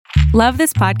Love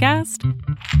this podcast?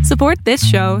 Support this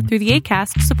show through the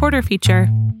Acast supporter feature.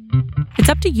 It's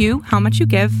up to you how much you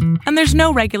give, and there's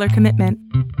no regular commitment.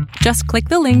 Just click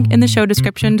the link in the show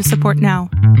description to support now.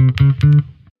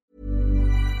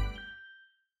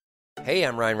 Hey,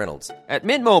 I'm Ryan Reynolds. At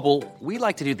Mint Mobile, we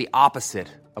like to do the opposite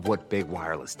of what Big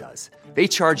Wireless does. They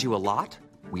charge you a lot,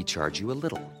 we charge you a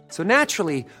little. So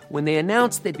naturally, when they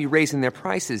announced they'd be raising their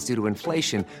prices due to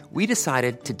inflation, we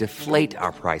decided to deflate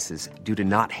our prices due to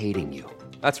not hating you.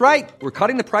 That's right. We're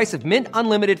cutting the price of Mint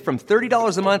Unlimited from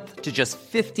 $30 a month to just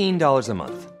 $15 a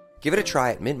month. Give it a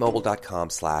try at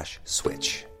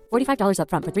mintmobile.com/switch. $45 up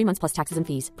front for 3 months plus taxes and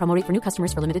fees. Promo rate for new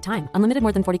customers for limited time. Unlimited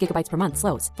more than 40 gigabytes per month.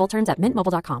 Slows full terms at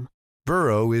mintmobile.com.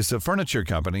 Burrow is a furniture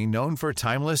company known for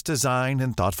timeless design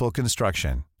and thoughtful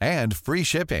construction and free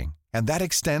shipping. And that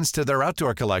extends to their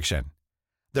outdoor collection.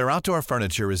 Their outdoor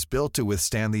furniture is built to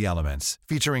withstand the elements,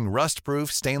 featuring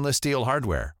rust-proof stainless steel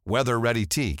hardware, weather-ready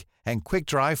teak, and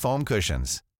quick-dry foam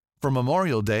cushions. For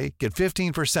Memorial Day, get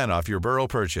 15% off your Burrow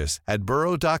purchase at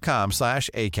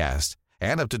burrow.com/ACAST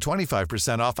and up to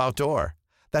 25% off outdoor.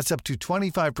 That's up to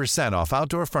 25% off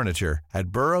outdoor furniture at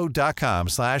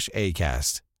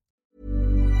burrow.com/ACAST.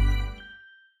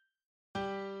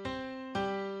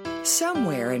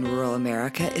 Somewhere in rural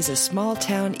America is a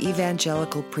small-town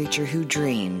evangelical preacher who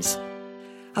dreams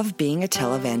of being a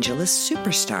televangelist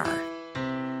superstar.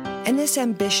 And this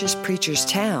ambitious preacher's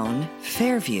town,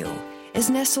 Fairview, is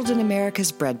nestled in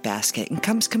America's breadbasket and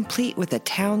comes complete with a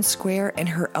town square and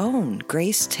her own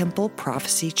Grace Temple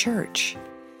Prophecy Church.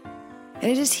 And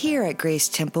it is here at Grace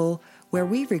Temple where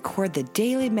we record the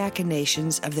daily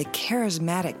machinations of the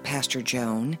charismatic Pastor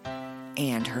Joan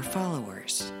and her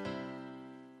followers.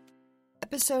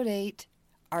 Episode 8,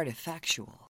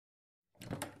 Artifactual.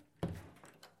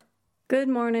 Good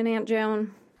morning, Aunt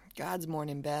Joan. God's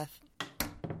morning, Beth.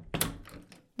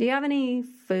 Do you have any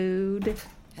food?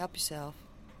 Help yourself.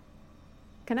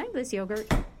 Can I have this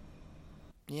yogurt?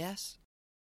 Yes?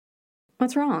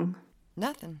 What's wrong?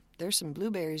 Nothing. There's some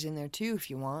blueberries in there, too, if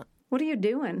you want. What are you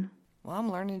doing? Well,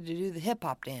 I'm learning to do the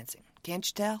hip-hop dancing. Can't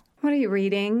you tell? What are you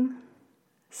reading?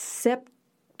 Septuagint?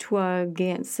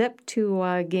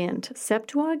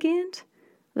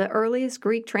 The earliest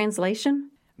Greek translation?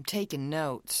 I'm taking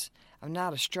notes. I'm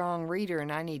not a strong reader,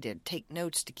 and I need to take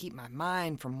notes to keep my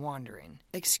mind from wandering.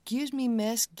 Excuse me,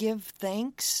 miss, give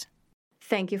thanks?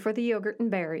 Thank you for the yogurt and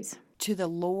berries. To the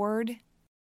Lord?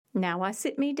 Now I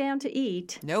sit me down to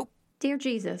eat. Nope. Dear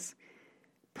Jesus,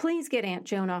 please get Aunt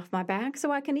Joan off my back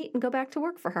so I can eat and go back to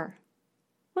work for her.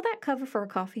 Will that cover for a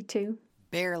coffee, too?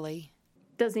 Barely.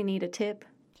 Does he need a tip?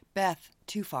 Beth,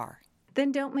 too far.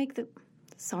 Then don't make the...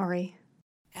 Sorry.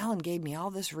 Alan gave me all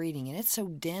this reading, and it's so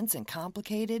dense and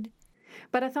complicated.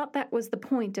 But I thought that was the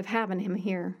point of having him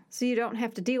here, so you don't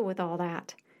have to deal with all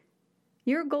that.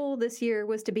 Your goal this year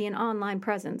was to be an online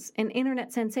presence, an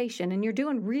internet sensation, and you're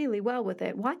doing really well with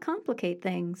it. Why complicate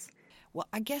things? Well,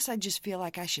 I guess I just feel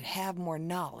like I should have more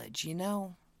knowledge, you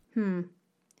know?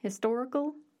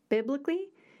 Historical? Biblically?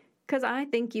 'Cause I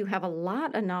think you have a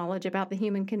lot of knowledge about the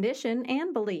human condition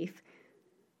and belief.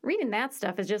 Reading that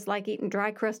stuff is just like eating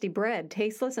dry, crusty bread,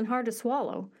 tasteless and hard to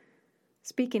swallow.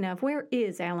 Speaking of, where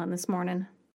is Alan this morning?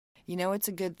 You know, it's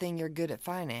a good thing you're good at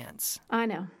finance. I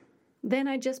know. Then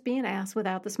I'd just be an ass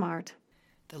without the smart.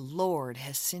 The Lord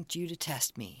has sent you to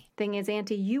test me. Thing is,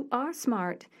 Auntie, you are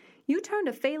smart. You turned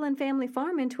a failing family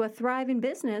farm into a thriving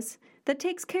business that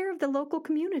takes care of the local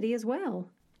community as well.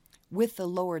 With the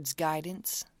Lord's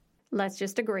guidance. Let's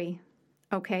just agree.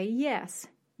 Okay, yes,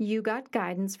 you got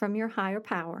guidance from your higher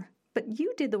power, but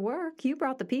you did the work. You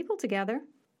brought the people together.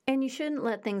 And you shouldn't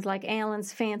let things like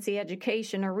Alan's fancy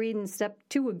education or reading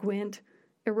Septuagint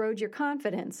erode your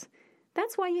confidence.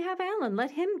 That's why you have Alan.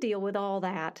 Let him deal with all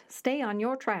that. Stay on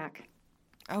your track.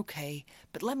 Okay,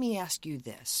 but let me ask you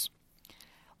this.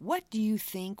 What do you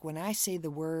think when I say the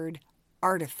word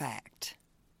artifact?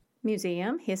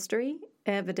 Museum, history,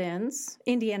 evidence,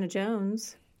 Indiana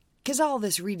Jones. 'Cause all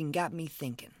this reading got me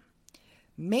thinking.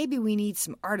 Maybe we need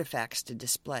some artifacts to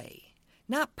display.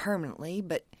 Not permanently,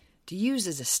 but to use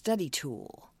as a study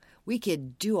tool. We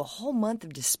could do a whole month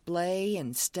of display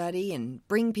and study and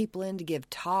bring people in to give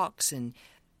talks and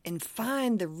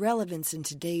find the relevance in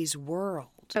today's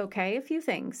world. Okay, a few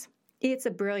things. It's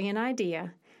a brilliant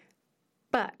idea.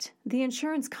 But the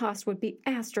insurance cost would be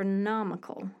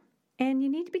astronomical. And you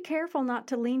need to be careful not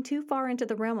to lean too far into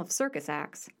the realm of circus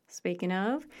acts. Speaking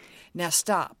of... Now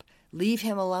stop. Leave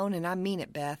him alone, and I mean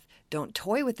it, Beth. Don't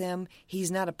toy with him. He's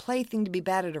not a plaything to be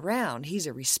batted around. He's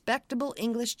a respectable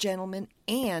English gentleman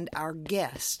and our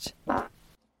guest.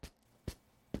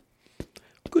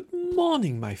 Good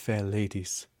morning, my fair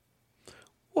ladies.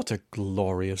 What a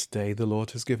glorious day the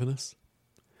Lord has given us.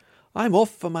 I'm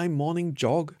off for my morning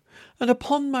jog, and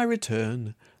upon my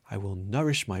return I will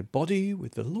nourish my body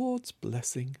with the Lord's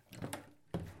blessing.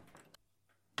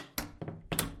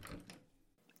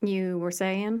 You were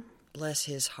saying? Bless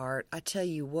his heart. I tell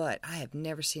you what, I have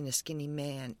never seen a skinny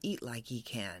man eat like he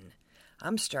can.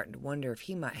 I'm starting to wonder if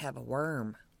he might have a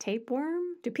worm.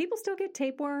 Tapeworm? Do people still get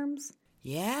tapeworms?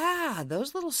 Yeah,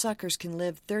 those little suckers can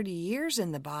live 30 years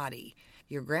in the body.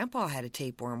 Your grandpa had a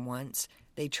tapeworm once.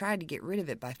 They tried to get rid of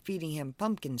it by feeding him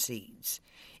pumpkin seeds.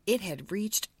 It had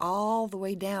reached all the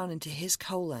way down into his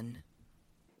colon.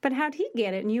 But how'd he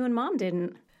get it and you and Mom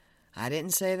didn't? I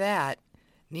didn't say that.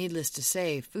 Needless to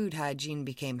say, food hygiene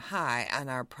became high on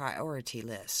our priority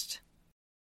list.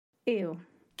 Ew.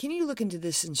 Can you look into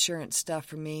this insurance stuff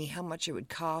for me? How much it would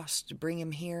cost to bring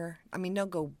him here? I mean,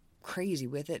 don't go crazy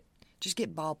with it. Just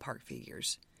get ballpark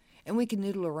figures. And we can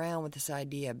noodle around with this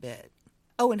idea a bit.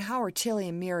 Oh, and how are Tilly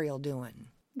and Muriel doing?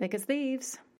 Thick as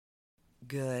thieves.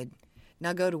 Good.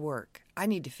 Now go to work. I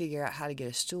need to figure out how to get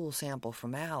a stool sample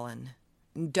from Alan.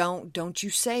 Don't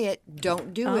you say it.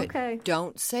 Don't do it. Okay.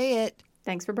 Don't say it.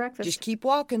 Thanks for breakfast. Just keep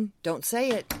walking. Don't say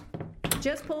it.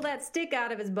 Just pull that stick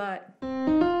out of his butt.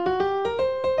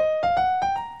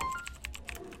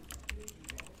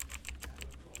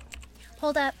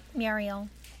 Hold up, Muriel.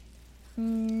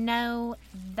 No,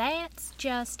 that's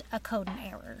just a coding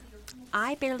error.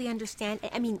 I barely understand.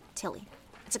 I mean, Tilly,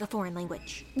 it's like a foreign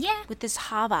language. Yeah. With this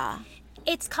Java.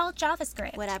 It's called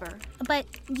JavaScript. Whatever. But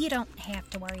you don't have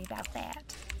to worry about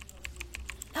that.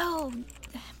 Oh,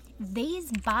 these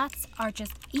bots are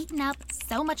just eating up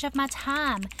so much of my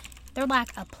time. They're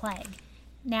like a plague.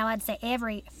 Now I'd say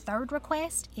every third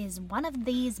request is one of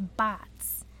these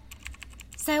bots.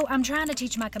 So I'm trying to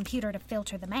teach my computer to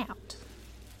filter them out.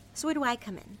 So where do I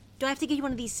come in? Do I have to give you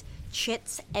one of these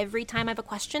chits every time I have a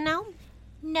question now?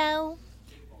 No,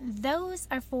 those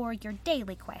are for your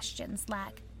daily questions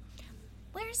like,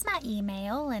 where's my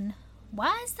email and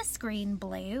why is the screen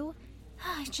blue?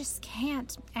 I just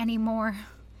can't anymore.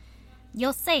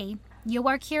 You'll see, you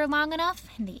work here long enough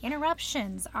and the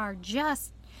interruptions are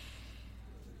just...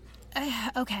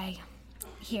 okay,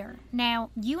 here.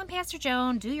 Now, you and Pastor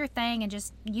Joan do your thing and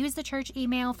just use the church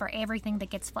email for everything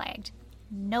that gets flagged.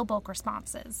 No bulk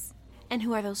responses. And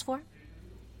who are those for?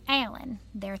 Alan,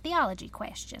 they're theology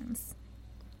questions.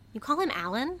 You call him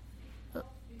Alan?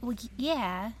 Well,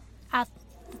 yeah, I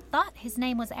thought his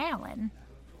name was Alan.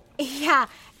 Yeah,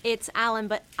 it's Alan,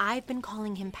 but I've been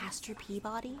calling him Pastor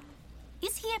Peabody.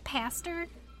 Is he a pastor?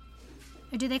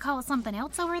 Or do they call it something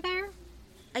else over there?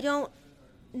 I don't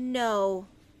know.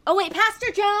 Oh, wait,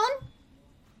 Pastor Joan?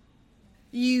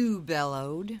 You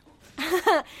bellowed.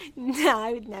 No,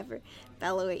 I would never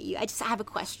bellow at you. I have a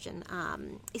question.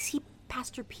 Is he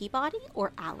Pastor Peabody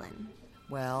or Alan?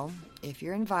 Well, if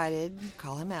you're invited,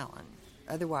 call him Alan.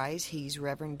 Otherwise, he's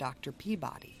Reverend Dr.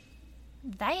 Peabody.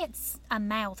 That's a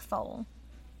mouthful.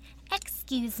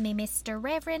 Excuse me, Mr.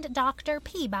 Reverend Dr.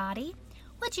 Peabody.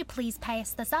 Would you please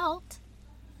pass the salt?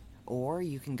 Or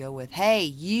you can go with, hey,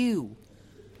 you,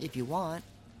 if you want.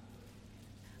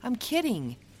 I'm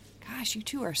kidding. Gosh, you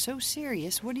two are so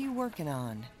serious. What are you working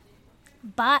on?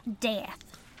 Bot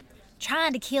death.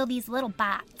 Trying to kill these little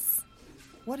bots.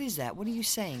 What is that? What are you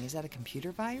saying? Is that a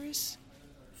computer virus?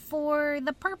 For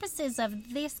the purposes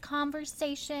of this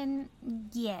conversation,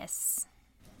 yes.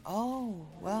 Oh,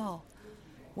 well,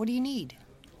 what do you need?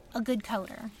 A good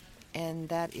coder. And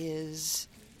that is...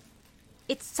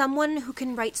 It's someone who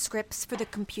can write scripts for the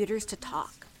computers to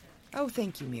talk. Oh,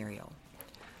 thank you, Muriel.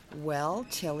 Well,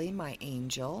 Tilly, my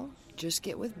angel, just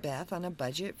get with Beth on a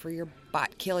budget for your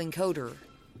bot-killing coder.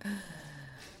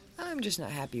 I'm just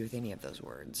not happy with any of those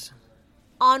words.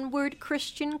 Onward,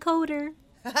 Christian coder.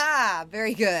 Ha!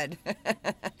 Very good.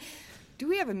 Do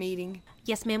we have a meeting?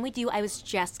 Yes, ma'am, we do. I was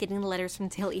just getting the letters from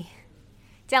Tilly.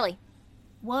 Tilly.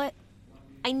 What?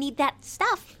 I need that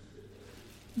stuff.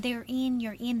 They're in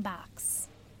your inbox.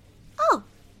 Oh,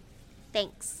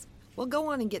 thanks. Well, go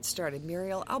on and get started,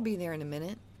 Muriel. I'll be there in a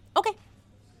minute. Okay.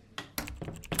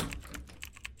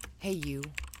 Hey, you.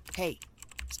 Hey,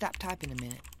 stop typing a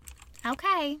minute.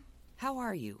 Okay. How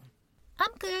are you?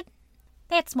 I'm good.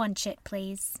 That's one chit,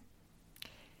 please.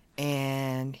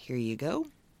 And here you go.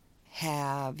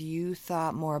 Have you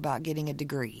thought more about getting a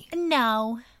degree?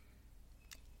 No.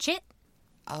 Chit?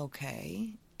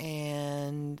 Okay.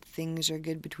 And things are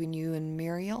good between you and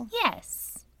Muriel?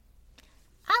 Yes.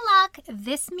 I like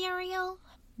this Muriel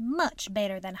much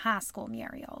better than high school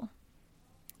Muriel.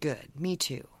 Good. Me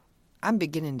too. I'm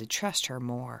beginning to trust her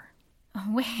more.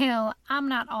 Well, I'm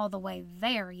not all the way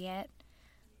there yet,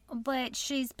 but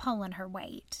she's pulling her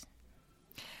weight.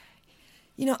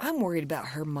 I'm worried about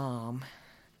her mom.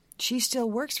 She still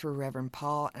works for Reverend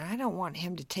Paul, and I don't want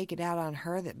him to take it out on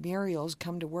her that Muriel's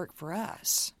come to work for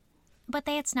us. But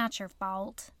that's not your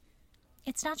fault.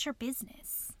 It's not your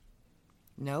business.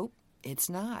 Nope, it's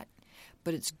not.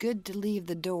 But it's good to leave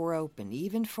the door open,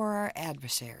 even for our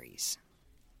adversaries.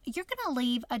 You're going to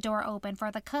leave a door open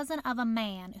for the cousin of a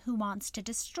man who wants to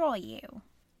destroy you.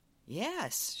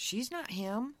 Yes, she's not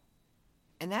him.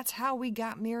 And that's how we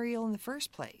got Muriel in the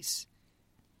first place.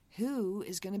 Who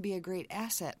is going to be a great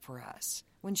asset for us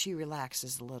when she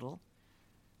relaxes a little.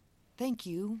 Thank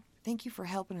you. Thank you for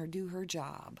helping her do her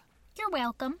job. You're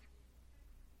welcome.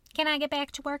 Can I get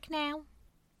back to work now?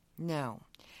 No,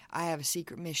 I have a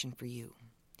secret mission for you.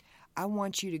 I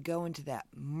want you to go into that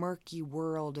murky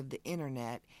world of the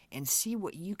internet and see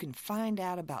what you can find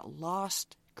out about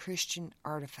lost Christian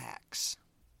artifacts.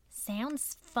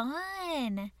 Sounds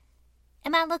fun.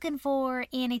 Am I looking for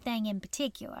anything in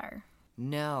particular?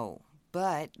 No,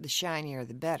 but the shinier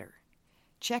the better.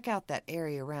 Check out that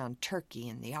area around Turkey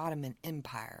and the Ottoman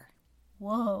Empire.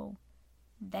 Whoa,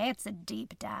 that's a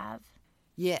deep dive.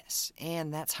 Yes,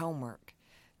 and that's homework.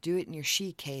 Do it in your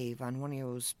she cave on one of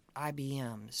those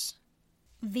IBMs.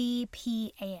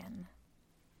 VPN.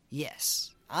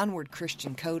 Yes. Onward,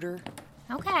 Christian coder.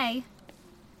 Okay,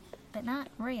 but not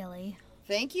really.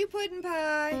 Thank you, Puddin'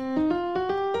 Pie.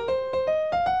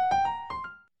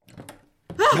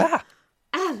 Ah!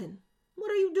 Alan, what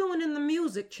are you doing in the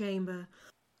music chamber?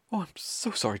 Oh, I'm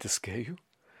so sorry to scare you.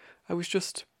 I was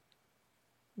just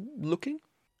looking.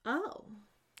 Oh.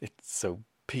 It's so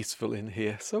peaceful in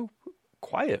here, so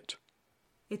quiet.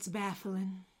 It's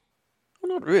baffling.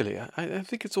 Well, not really. I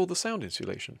think it's all the sound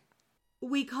insulation.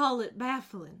 We call it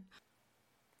baffling.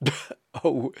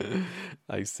 Oh,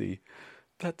 I see.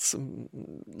 That's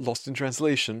lost in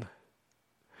translation.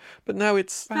 But now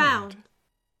it's found.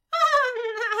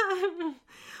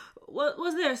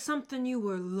 Was there something you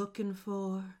were looking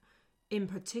for in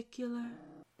particular?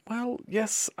 Well,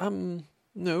 yes,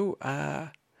 no,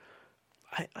 I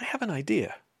have an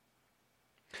idea.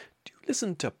 Do you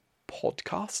listen to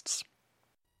podcasts?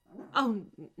 Oh,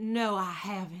 no, I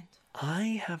haven't.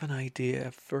 I have an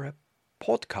idea for a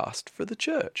podcast for the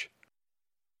church.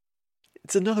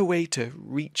 It's another way to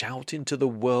reach out into the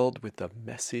world with the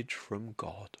message from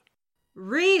God.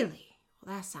 Really?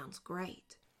 Well, that sounds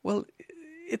great. Well,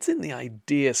 it's in the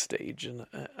idea stage, and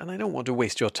I don't want to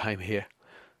waste your time here.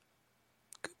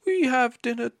 Could we have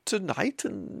dinner tonight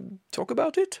and talk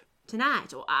about it?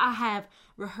 Tonight? Oh, I have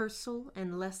rehearsal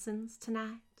and lessons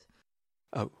tonight.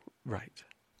 Oh, right.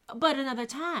 But another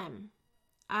time.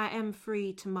 I am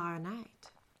free tomorrow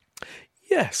night.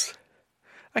 Yes.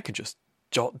 I can just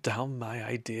jot down my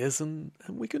ideas and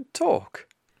we can talk.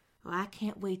 Well, I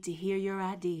can't wait to hear your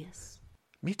ideas.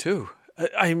 Me too.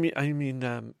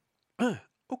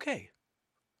 Okay.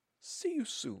 See you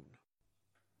soon.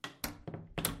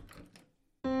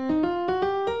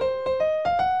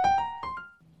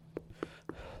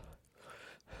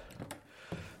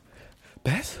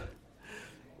 Beth?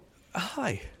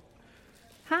 Hi.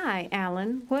 Hi,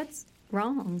 Alan. What's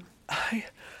wrong? I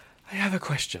have a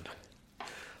question.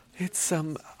 It's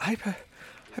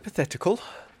hypothetical.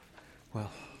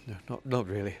 Well, no, not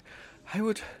really. I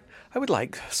would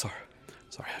like. Sorry,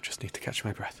 I just need to catch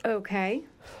my breath. Okay,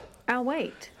 I'll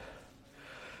wait.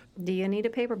 Do you need a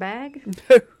paper bag?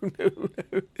 No.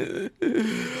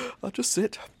 I'll just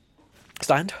sit.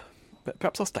 Stand.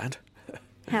 Perhaps I'll stand.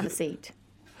 Have a seat.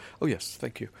 Oh yes,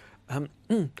 thank you.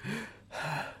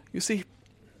 You see,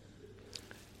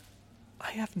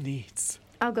 I have needs.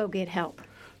 I'll go get help.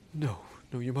 No,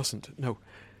 you mustn't. No.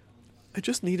 I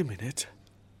just need a minute.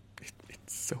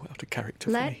 It's so out of character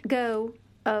for me. Let go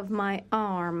of my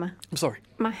arm. I'm sorry.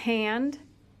 My hand.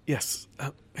 Yes,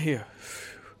 here.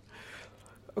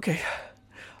 Okay,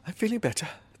 I'm feeling better.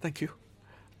 Thank you.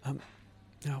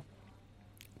 Now,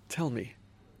 tell me,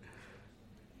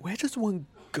 where does one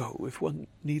go if one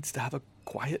needs to have a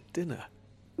quiet dinner?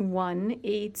 One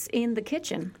eats in the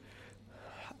kitchen.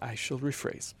 I shall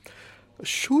rephrase.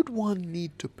 Should one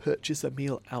need to purchase a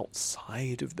meal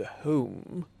outside of the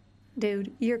home?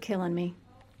 Dude, you're killing me.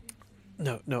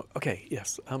 No, okay,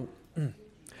 yes.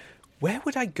 Where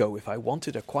would I go if I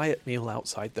wanted a quiet meal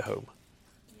outside the home?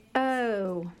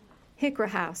 Oh, Hickory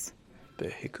House. The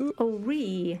Hickory?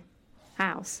 Hickory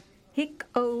House.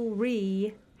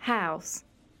 Hickory House.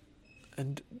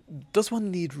 And does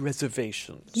one need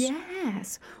reservations?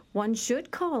 Yes, one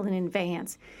should call in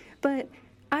advance. But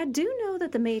I do know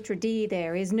that the maitre d'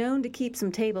 there is known to keep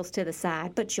some tables to the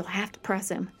side, but you'll have to press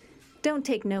him. Don't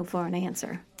take no for an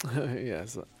answer.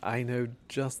 Yes, I know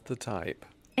just the type.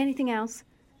 Anything else?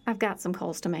 I've got some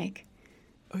calls to make.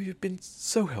 Oh, you've been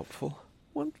so helpful.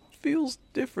 One feels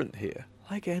different here,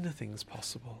 like anything's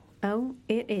possible. Oh,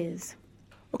 it is.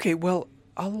 Okay, well,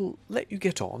 I'll let you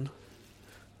get on.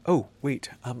 Oh, wait,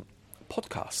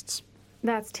 podcasts.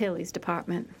 That's Tilly's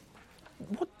department.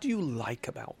 What do you like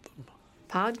about them?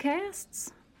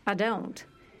 Podcasts? I don't.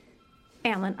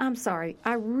 Alan, I'm sorry.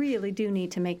 I really do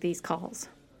need to make these calls.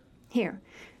 Here,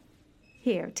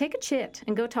 take a chit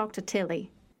and go talk to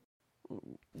Tilly.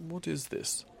 What is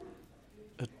this?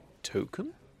 A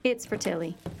token? It's for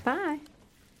Tilly. Bye.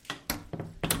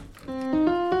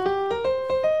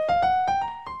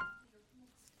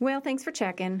 Well, thanks for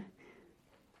checking.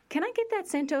 Can I get that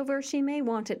sent over? She may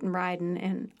want it in writing,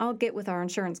 and I'll get with our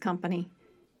insurance company.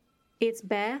 It's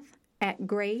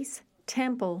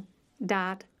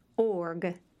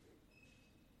beth@gracetemple.org.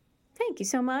 Thank you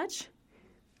so much.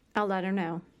 I'll let her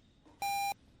know.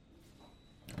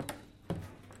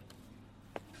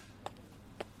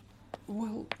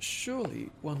 Well, surely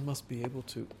one must be able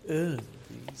to earn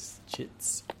these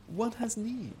chits. One has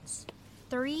needs.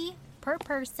 3 per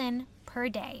person per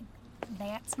day.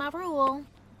 That's my rule.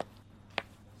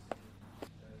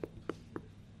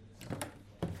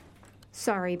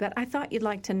 Sorry, but I thought you'd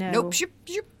like to know. Nope, shoop.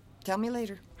 Tell me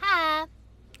later. Hi.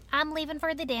 I'm leaving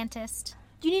for the dentist.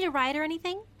 Do you need a ride or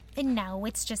anything? No,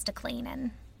 it's just a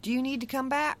cleaning. Do you need to come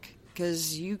back?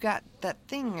 'Cause you got that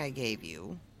thing I gave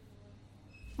you.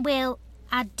 Well,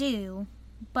 I do,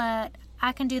 but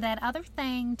I can do that other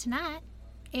thing tonight,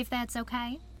 if that's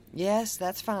okay. Yes,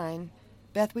 that's fine.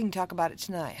 Beth, we can talk about it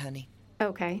tonight, honey.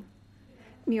 Okay.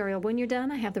 Muriel, when you're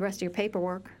done, I have the rest of your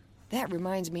paperwork. That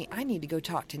reminds me, I need to go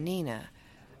talk to Nina.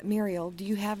 Muriel, do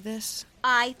you have this?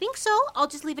 I think so. I'll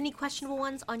just leave any questionable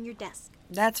ones on your desk.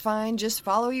 That's fine. Just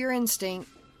follow your instinct.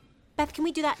 Beth, can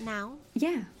we do that now?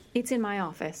 Yeah, it's in my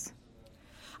office.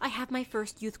 I have my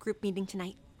first youth group meeting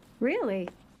tonight. Really?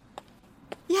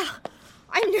 Yeah,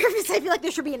 I'm nervous. I feel like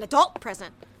there should be an adult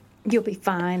present. You'll be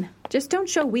fine. Just don't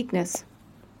show weakness.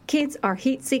 Kids are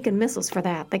heat-seeking missiles for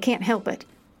that. They can't help it.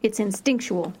 It's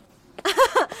instinctual.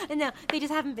 No, they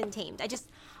just haven't been tamed.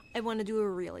 I want to do a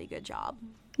really good job.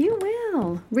 You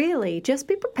will. Really. Just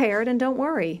be prepared and don't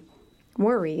worry.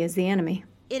 Worry is the enemy.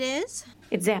 It is?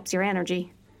 It zaps your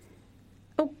energy.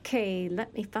 Okay,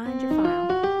 let me find your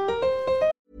file.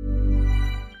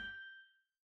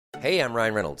 Hey, I'm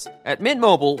Ryan Reynolds. At Mint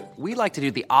Mobile, we like to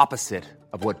do the opposite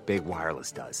of what Big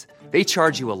Wireless does. They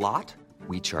charge you a lot,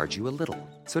 we charge you a little.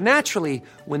 So naturally,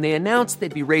 when they announced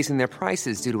they'd be raising their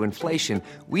prices due to inflation,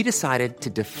 we decided to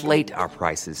deflate our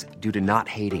prices due to not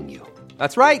hating you.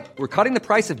 That's right. We're cutting the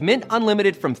price of Mint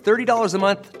Unlimited from $30 a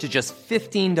month to just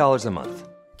 $15 a month.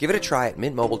 Give it a try at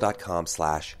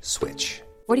mintmobile.com/switch.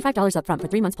 $45 up front for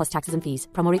 3 months plus taxes and fees.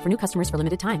 Promo rate for new customers for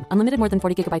limited time. Unlimited more than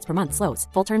 40 gigabytes per month. Slows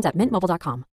full terms at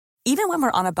mintmobile.com. Even when we're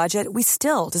on a budget, we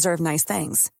still deserve nice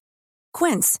things.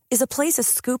 Quince is a place to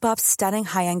scoop up stunning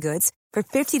high-end goods for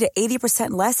 50 to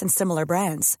 80% less than similar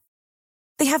brands.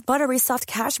 They have buttery soft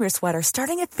cashmere sweaters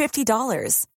starting at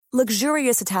 $50,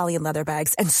 luxurious Italian leather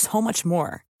bags, and so much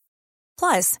more.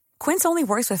 Plus, Quince only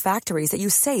works with factories that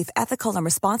use safe, ethical, and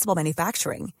responsible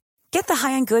manufacturing. Get the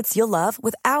high-end goods you'll love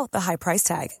without the high price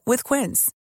tag with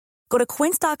Quince. Go to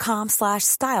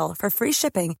quince.com/style for free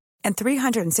shipping and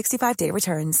 365-day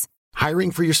returns. Hiring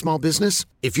for your small business?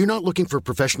 If you're not looking for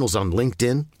professionals on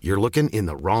LinkedIn, you're looking in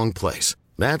the wrong place.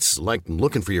 That's like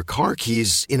looking for your car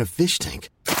keys in a fish tank.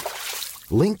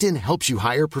 LinkedIn helps you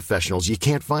hire professionals you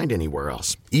can't find anywhere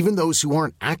else, even those who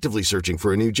aren't actively searching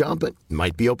for a new job but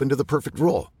might be open to the perfect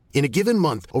role. In a given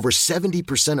month, over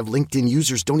 70% of LinkedIn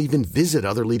users don't even visit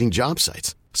other leading job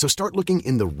sites. So start looking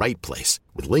in the right place.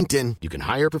 With LinkedIn, you can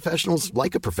hire professionals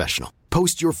like a professional.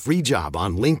 Post your free job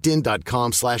on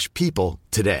linkedin.com/people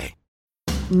today.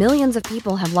 Millions of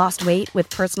people have lost weight with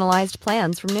personalized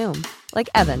plans from Noom. Like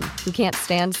Evan, who can't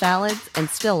stand salads and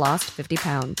still lost 50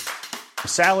 pounds.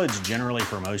 Salads generally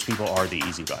for most people are the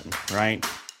easy button, right?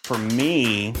 For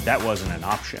me, that wasn't an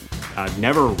option. I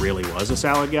never really was a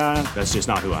salad guy. That's just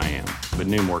not who I am. But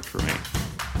Noom worked for me.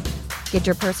 Get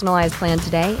your personalized plan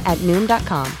today at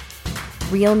Noom.com.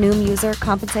 Real Noom user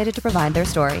compensated to provide their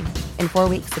story. In 4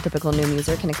 weeks, the typical Noom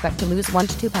user can expect to lose 1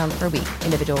 to 2 pounds per week.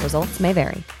 Individual results may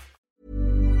vary.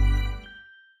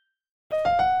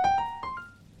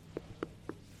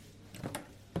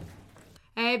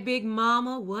 Hey, Big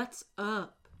Mama, what's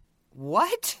up?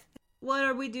 What? What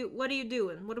are you doing?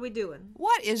 What are we doing?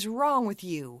 What is wrong with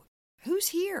you? Who's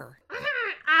here?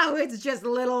 Oh, it's just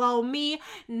little old me,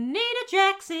 Nina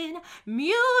Jackson,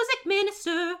 music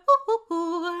minister.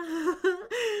 Ooh.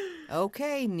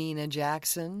 Okay, Nina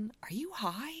Jackson. Are you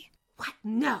high? What?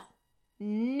 No.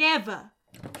 Never.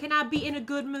 Can I be in a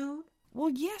good mood? Well,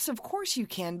 yes, of course you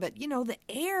can, but, the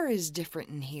air is different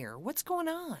in here. What's going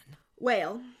on?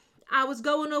 Well, I was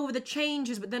going over the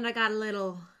changes, but then I got a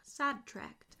little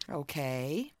sidetracked.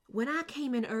 Okay. When I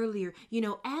came in earlier,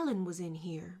 Alan was in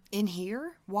here. In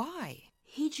here? Why?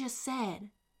 He just said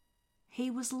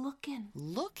he was looking.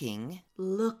 Looking?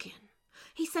 Looking.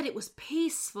 He said it was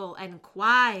peaceful and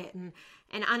quiet, and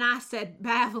I said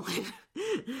babbling.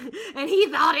 And he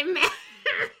thought it meant...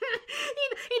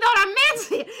 he thought I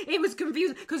meant it. It was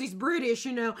confusing because he's British,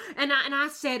 And I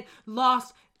said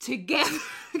lost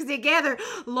together,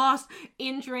 lost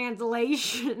in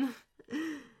translation.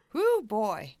 Whew,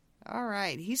 boy. All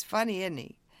right, he's funny, isn't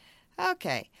he?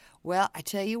 Okay, well, I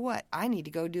tell you what, I need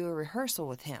to go do a rehearsal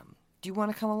with him. Do you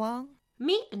want to come along?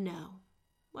 Me? No.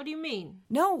 What do you mean?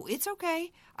 No, it's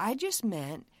okay. I just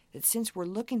meant that since we're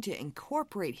looking to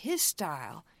incorporate his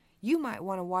style, you might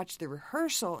want to watch the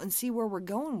rehearsal and see where we're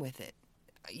going with it.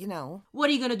 What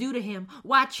are you going to do to him?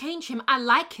 Why change him? I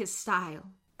like his style.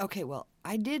 Okay, well,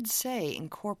 I did say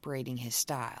incorporating his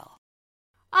style.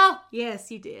 Oh,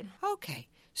 yes, you did. Okay,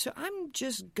 so I'm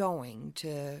just going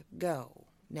to go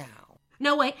now.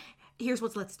 No, wait. Here's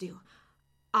what let's do.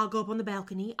 I'll go up on the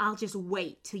balcony. I'll just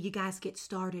wait till you guys get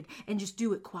started and just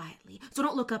do it quietly. So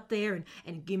don't look up there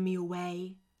and give me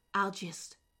away. I'll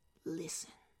just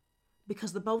listen.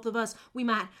 Because the both of us, we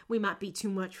might be too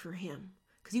much for him.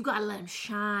 Because you gotta let him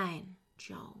shine,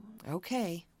 Joan.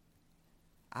 Okay.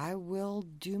 I will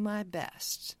do my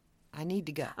best. I need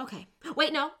to go. Okay.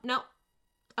 Wait, no.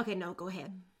 Okay, no, go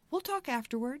ahead. We'll talk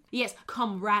afterward. Yes,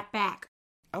 come right back.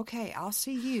 Okay, I'll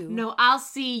see you. No, I'll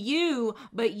see you,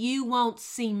 but you won't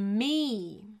see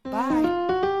me. Bye.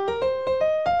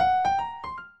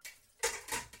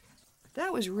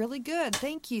 That was really good.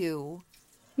 Thank you.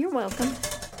 You're welcome.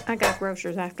 I got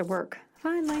groceries after work.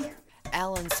 Finally.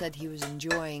 Alan said he was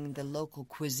enjoying the local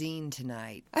cuisine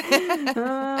tonight.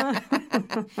 Yeah.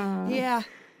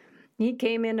 He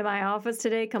came into my office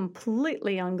today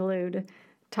completely unglued,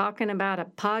 talking about a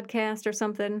podcast or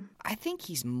something. I think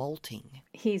he's molting.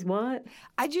 He's what?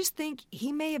 I just think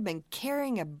he may have been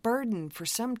carrying a burden for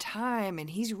some time, and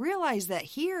he's realized that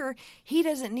here he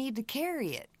doesn't need to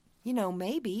carry it.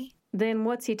 Maybe. Then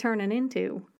what's he turning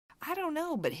into? I don't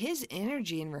know, but his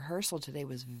energy in rehearsal today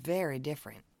was very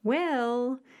different.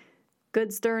 Well,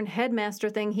 good stern headmaster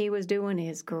thing he was doing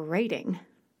is grading.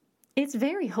 It's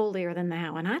very holier than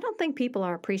thou, and I don't think people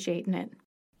are appreciating it.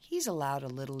 He's allowed a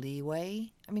little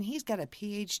leeway. I mean, he's got a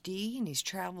PhD and he's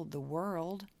traveled the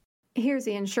world. Here's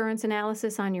the insurance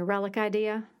analysis on your relic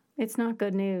idea. It's not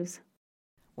good news.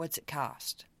 What's it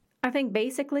cost? I think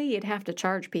basically you'd have to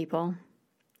charge people.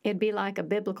 It'd be like a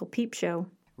biblical peep show.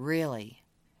 Really?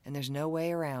 And there's no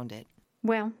way around it?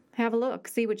 Well, have a look,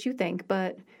 see what you think,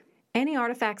 but any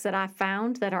artifacts that I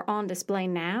found that are on display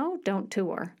now don't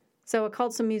tour. So I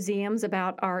called some museums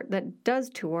about art that does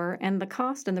tour, and the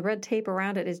cost and the red tape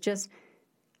around it is just,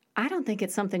 I don't think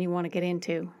it's something you want to get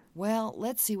into. Well,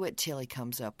 let's see what Tilly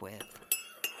comes up with.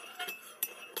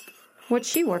 What's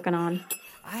she working on?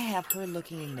 I have her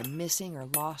looking into missing or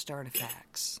lost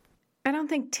artifacts. I don't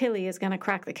think Tilly is going to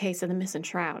crack the case of the missing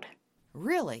shroud.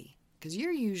 Really? Because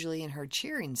you're usually in her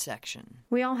cheering section.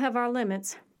 We all have our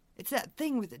limits. It's that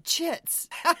thing with the chits.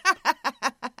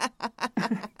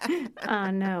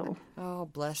 No. Oh,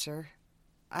 bless her.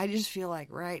 I just feel like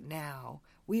right now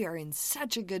we are in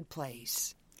such a good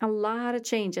place. A lot of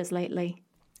changes lately.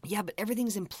 Yeah, but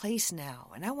everything's in place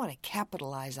now, and I want to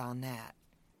capitalize on that.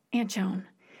 Aunt Joan,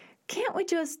 can't we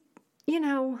just,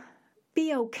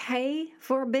 be okay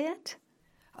for a bit?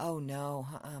 Oh, no,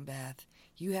 Beth.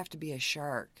 You have to be a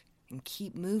shark and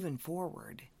keep moving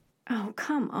forward. Oh,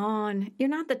 come on. You're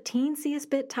not the teensiest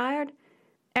bit tired?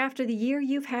 After the year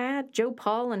you've had, Joe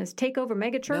Paul and his takeover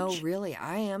megachurch? No, really,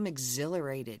 I am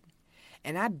exhilarated.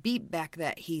 And I beat back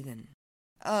that heathen.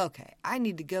 Okay, I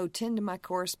need to go tend to my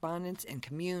correspondence and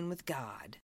commune with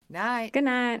God. Night. Good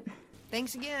night.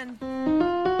 Thanks again.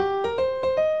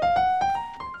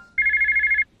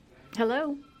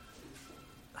 Hello?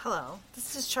 Hello,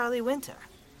 this is Charlie Winter.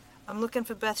 I'm looking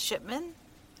for Beth Shipman.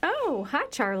 Oh, hi,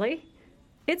 Charlie.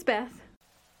 It's Beth.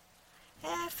 Hey,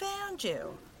 I found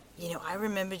you. I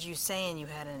remembered you saying you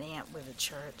had an aunt with a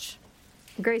church.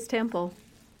 Grace Temple.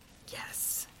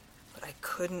 Yes, but I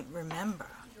couldn't remember.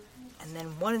 And then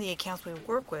one of the accounts we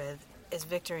work with is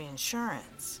Victory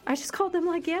Insurance. I just called them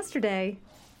like yesterday.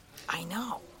 I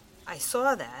know. I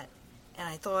saw that, and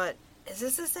I thought, is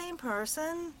this the same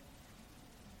person?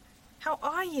 How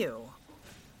are you?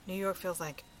 New York feels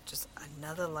like just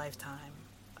another lifetime.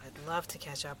 I'd love to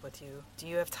catch up with you. Do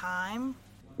you have time?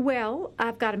 Well,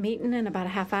 I've got a meeting in about a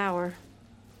half hour.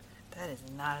 That is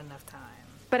not enough time.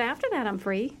 But after that, I'm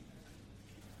free.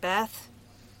 Beth,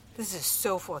 this is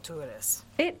so fortuitous.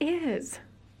 It is.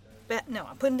 Beth, no,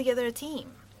 I'm putting together a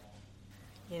team.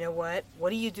 You know what?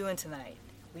 What are you doing tonight?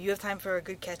 Will you have time for a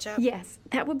good catch-up? Yes,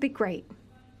 that would be great.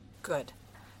 Good.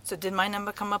 So did my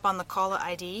number come up on the caller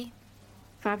ID?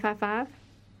 555?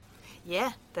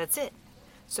 Yeah, that's it.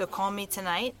 So call me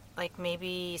tonight, like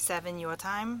maybe 7 your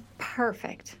time?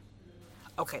 Perfect.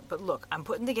 Okay, but look, I'm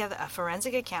putting together a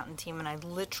forensic accountant team, and I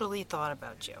literally thought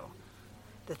about you.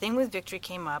 The thing with Victory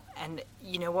came up, and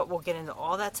you know what? We'll get into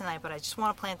all that tonight, but I just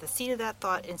want to plant the seed of that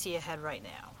thought into your head right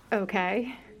now.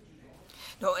 Okay.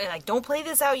 No, and don't play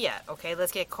this out yet, okay?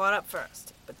 Let's get caught up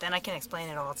first, but then I can explain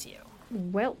it all to you.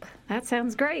 Well, that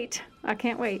sounds great. I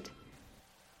can't wait.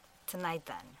 Tonight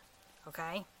then,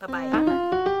 okay? Bye-bye.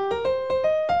 Bye.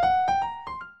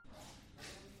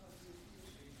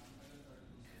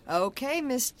 Okay,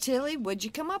 Miss Tilly, what'd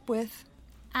you come up with?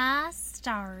 I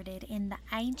started in the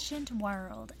ancient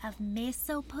world of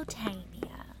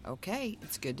Mesopotamia. Okay,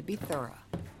 it's good to be thorough.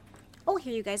 Oh,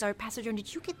 here you guys are. Pastor Joan,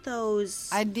 did you get those?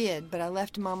 I did, but I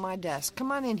left them on my desk.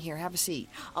 Come on in here, have a seat.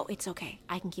 Oh, it's okay.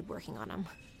 I can keep working on them.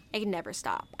 I can never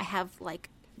stop. I have, like...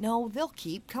 No, they'll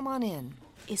keep. Come on in.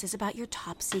 Is this about your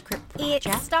top secret project?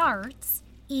 It starts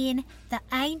in the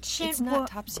ancient... It's not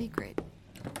top secret.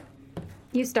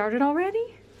 You started already?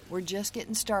 We're just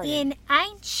getting started. In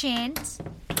ancient...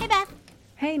 Hey, Beth.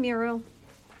 Hey, Muriel.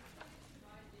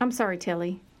 I'm sorry,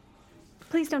 Tilly.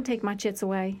 Please don't take my chits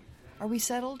away. Are we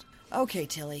settled? Okay,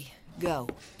 Tilly, go.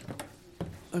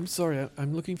 I'm sorry,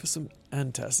 I'm looking for some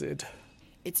antacid.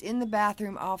 It's in the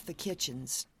bathroom off the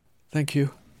kitchens. Thank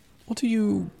you. What are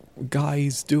you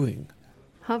guys doing?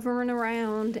 Hovering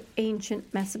around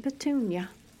ancient Mesopotamia.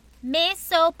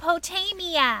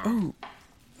 Mesopotamia! Oh,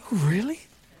 really?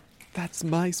 That's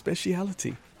my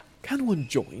speciality. Can one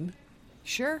join?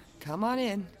 Sure, come on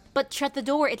in. But shut the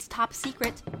door, it's top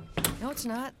secret. No, it's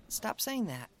not. Stop saying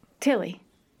that. Tilly,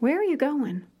 where are you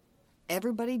going?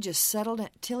 Everybody just settle down.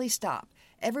 Tilly, stop.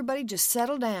 Everybody just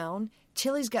settle down.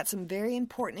 Tilly's got some very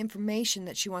important information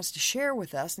that she wants to share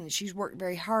with us and that she's worked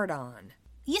very hard on.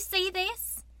 You see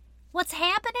this? What's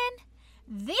happening?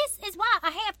 This is why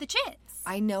I have the chits.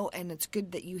 I know, and it's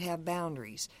good that you have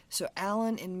boundaries. So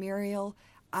Alan and Muriel,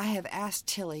 I have asked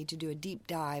Tilly to do a deep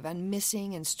dive on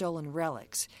missing and stolen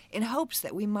relics in hopes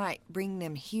that we might bring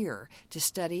them here to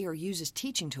study or use as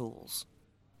teaching tools.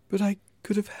 But I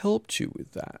could have helped you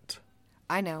with that.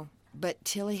 I know, but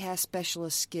Tilly has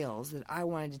specialist skills that I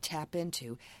wanted to tap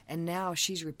into, and now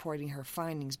she's reporting her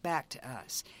findings back to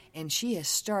us. And she has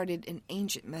started in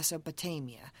ancient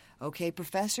Mesopotamia. Okay,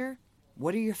 Professor,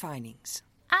 what are your findings?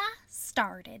 I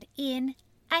started in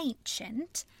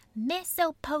ancient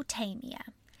Mesopotamia,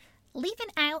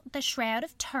 leaving out the Shroud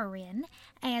of Turin,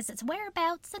 as its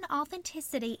whereabouts and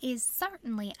authenticity is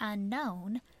certainly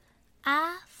unknown.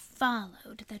 I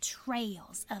followed the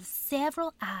trails of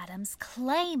several items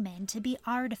claiming to be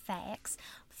artifacts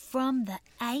from the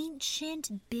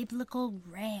ancient biblical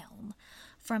realm,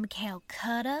 from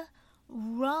Calcutta,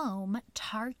 Rome,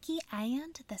 Turkey,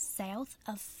 and the south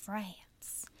of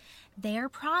France. Their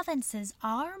provinces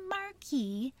are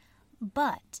murky,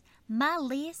 but my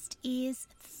list is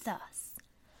thus: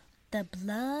 the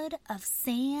blood of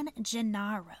San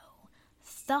Gennaro,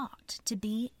 thought to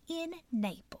be in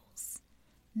Naples;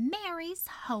 Mary's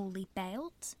holy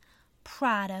belt,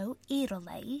 Prato,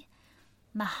 Italy;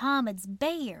 Muhammad's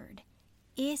beard,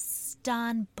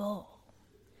 Istanbul;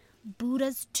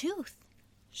 Buddha's tooth,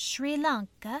 Sri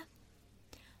Lanka;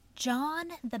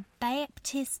 John the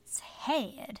Baptist's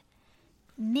head,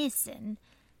 missing,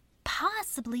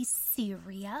 possibly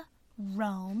Syria,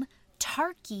 Rome,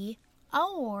 Turkey,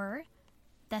 or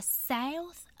the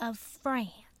south of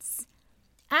France;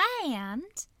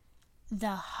 and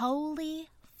the holy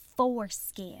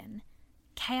foreskin,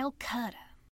 Calcutta.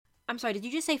 I'm sorry, did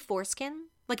you just say foreskin?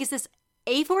 Like, is this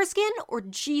a foreskin or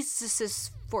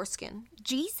Jesus's foreskin?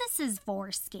 Jesus's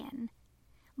foreskin.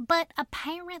 But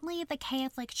apparently the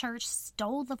Catholic Church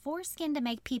stole the foreskin to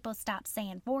make people stop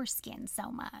saying foreskin so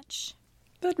much.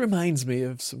 That reminds me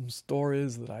of some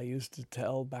stories that I used to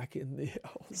tell back in the...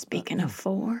 Speaking of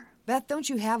four. Beth, don't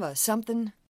you have a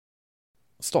something?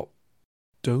 Stop.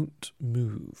 Don't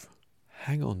move.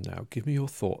 Hang on now. Give me your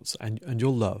thoughts and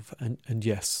your love. And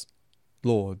yes,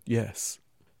 Lord, yes.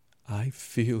 I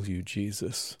feel you,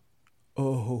 Jesus.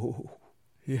 Oh,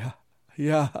 yeah.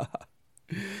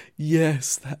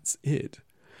 Yes, that's it.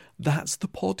 That's the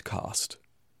podcast.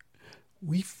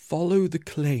 We follow the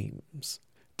claims.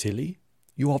 Tilly,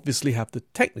 you obviously have the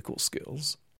technical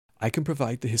skills. I can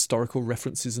provide the historical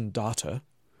references and data.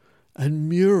 And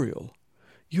Muriel,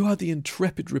 you are the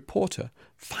intrepid reporter,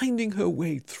 finding her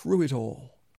way through it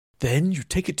all. Then you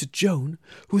take it to Joan,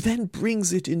 who then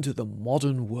brings it into the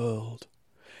modern world.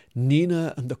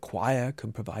 Nina and the choir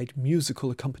can provide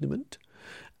musical accompaniment,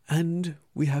 and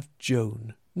we have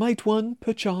Joan. Might one,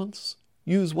 perchance,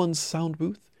 use one's sound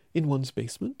booth in one's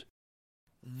basement?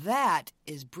 That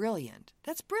is brilliant.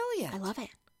 That's brilliant. I love it.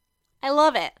 I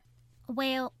love it.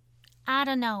 Well, I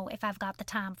don't know if I've got the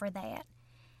time for that.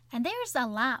 And there's a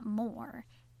lot more.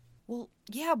 Well,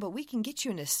 yeah, but we can get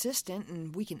you an assistant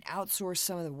and we can outsource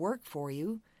some of the work for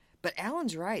you. But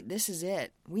Alan's right. This is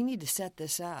it. We need to set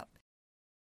this up.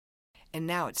 And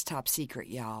now it's top secret,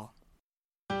 y'all.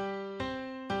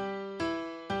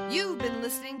 You've been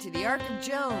listening to The Arc of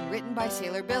Joan, written by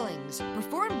Sailor Billings,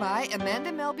 performed by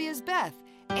Amanda Melby as Beth,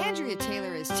 Andrea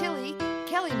Taylor as Tilly,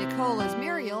 Kelly Nicole as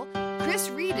Muriel, Chris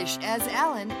Reedish as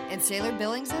Alan, and Sailor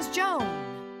Billings as Joan.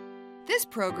 This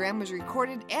program was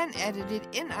recorded and edited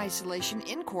in isolation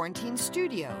in Quarantine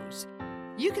Studios.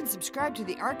 You can subscribe to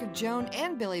The Arc of Joan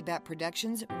and Billy Bat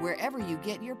Productions wherever you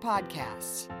get your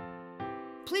podcasts.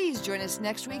 Please join us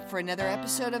next week for another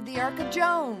episode of The Arc of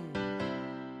Joan.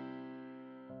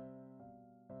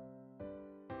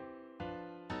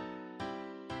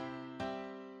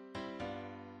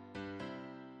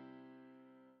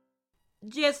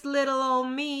 Just little old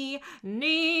me,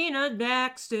 Nina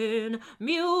Daxton,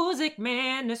 music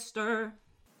minister.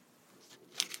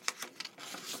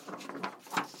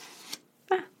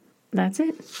 That's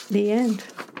it. The end.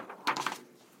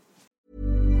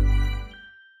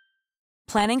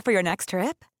 Planning for your next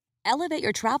trip? Elevate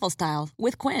your travel style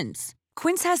with Quince.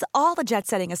 Quince has all the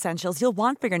jet-setting essentials you'll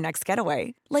want for your next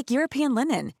getaway, like European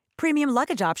linen, premium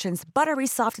luggage options, buttery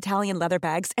soft Italian leather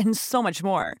bags, and so much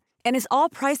more. And is all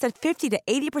priced at 50 to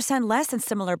 80% less than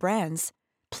similar brands.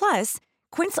 Plus,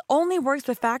 Quince only works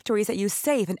with factories that use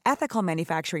safe and ethical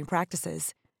manufacturing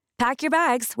practices. Pack your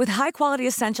bags with high-quality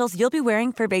essentials you'll be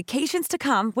wearing for vacations to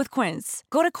come with Quince.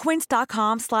 Go to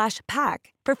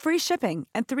quince.com/pack for free shipping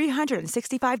and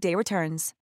 365-day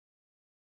returns.